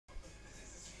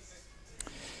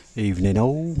Evening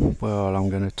all. Well, I'm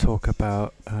going to talk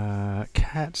about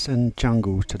cats and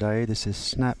jungles today. This is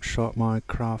Snapshot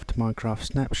Minecraft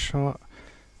Snapshot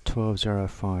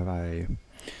 1205A.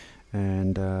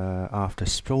 And after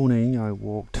spawning, I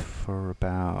walked for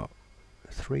about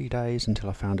 3 days until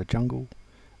I found a jungle,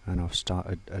 and I've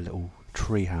started a little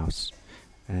tree house.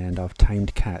 And I've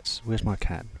tamed cats. Where's my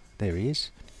cat? There he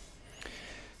is.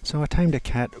 So I tamed a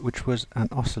cat which was an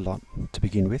ocelot to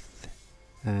begin with,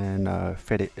 and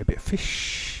fed it a bit of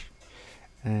fish,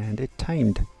 and it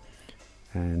tamed.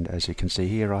 And as you can see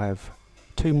here, I have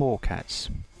 2 more cats.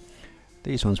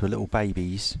 These ones were little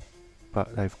babies,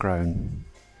 but they've grown.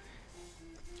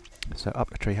 So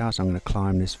up the treehouse, I'm going to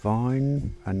climb this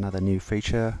vine. Another new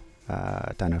feature.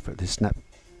 I don't know if it's this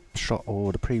snapshot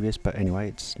or the previous, but anyway,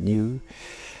 it's new.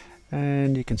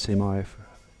 And you can see my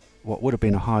what would have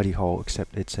been a hidey hole,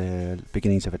 except it's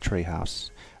beginnings of a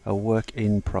treehouse. A work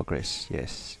in progress,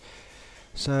 yes.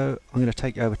 So I'm going to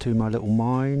take you over to my little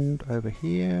mine over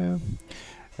here.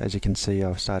 As you can see,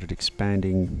 I've started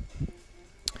expanding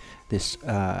this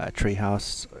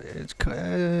treehouse. It's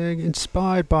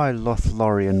inspired by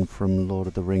Lothlorien from Lord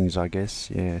of the Rings, I guess.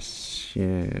 Yes.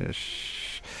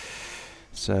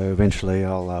 So eventually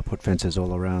I'll put fences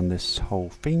all around this whole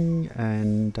thing,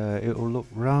 and it will look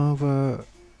rather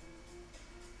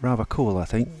cool, I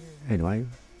think. Anyway,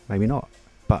 maybe not.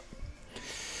 But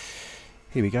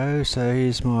here we go. So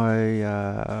here's my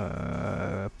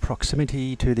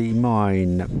proximity to the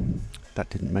mine. That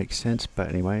didn't make sense, but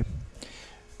anyway,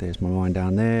 there's my mine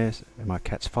down there. My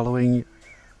cat's following.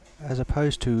 As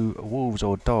opposed to wolves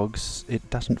or dogs, it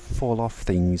doesn't fall off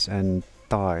things and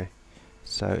die,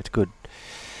 so it's good.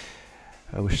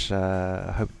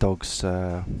 I hope dogs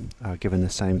are given the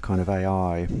same kind of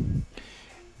AI.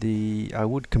 I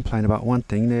would complain about one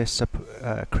thing.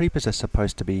 Creepers are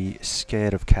supposed to be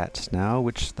scared of cats now,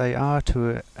 which they are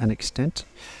to an extent.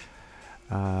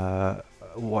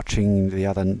 Watching the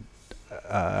other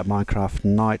Minecraft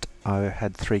night, I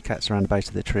had 3 cats around the base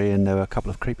of the tree, and there were a couple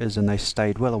of creepers, and they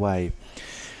stayed well away.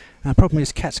 And the problem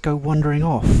is cats go wandering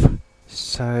off,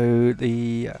 so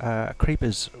the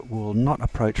creepers will not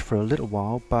approach for a little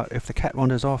while, but if the cat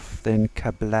wanders off, then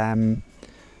kablam,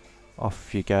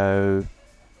 off you go.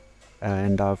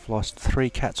 And I've lost 3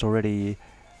 cats already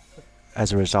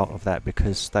as a result of that,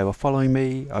 because they were following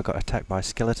me. I got attacked by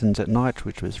skeletons at night,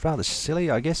 which was rather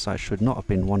silly. I guess I should not have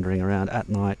been wandering around at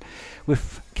night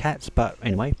with cats, but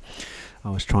anyway, I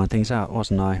was trying things out,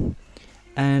 wasn't I?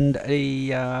 And the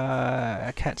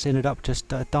cats ended up just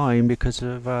dying because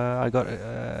of I got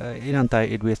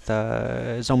inundated with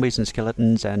zombies and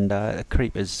skeletons and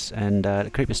creepers, and the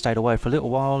creepers stayed away for a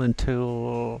little while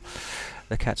until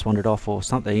the cats wandered off or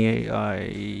something.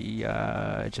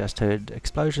 I just heard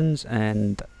explosions,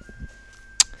 and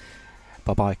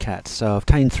bye-bye cats. So I've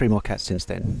tamed 3 more cats since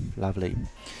then. Lovely.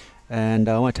 And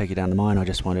I won't take you down the mine. I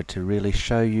just wanted to really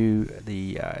show you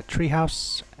the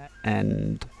treehouse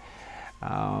and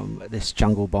this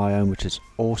jungle biome, which is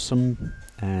awesome,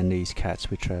 and these cats,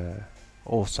 which are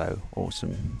also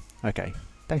awesome. Okay,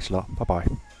 thanks a lot. Bye-bye.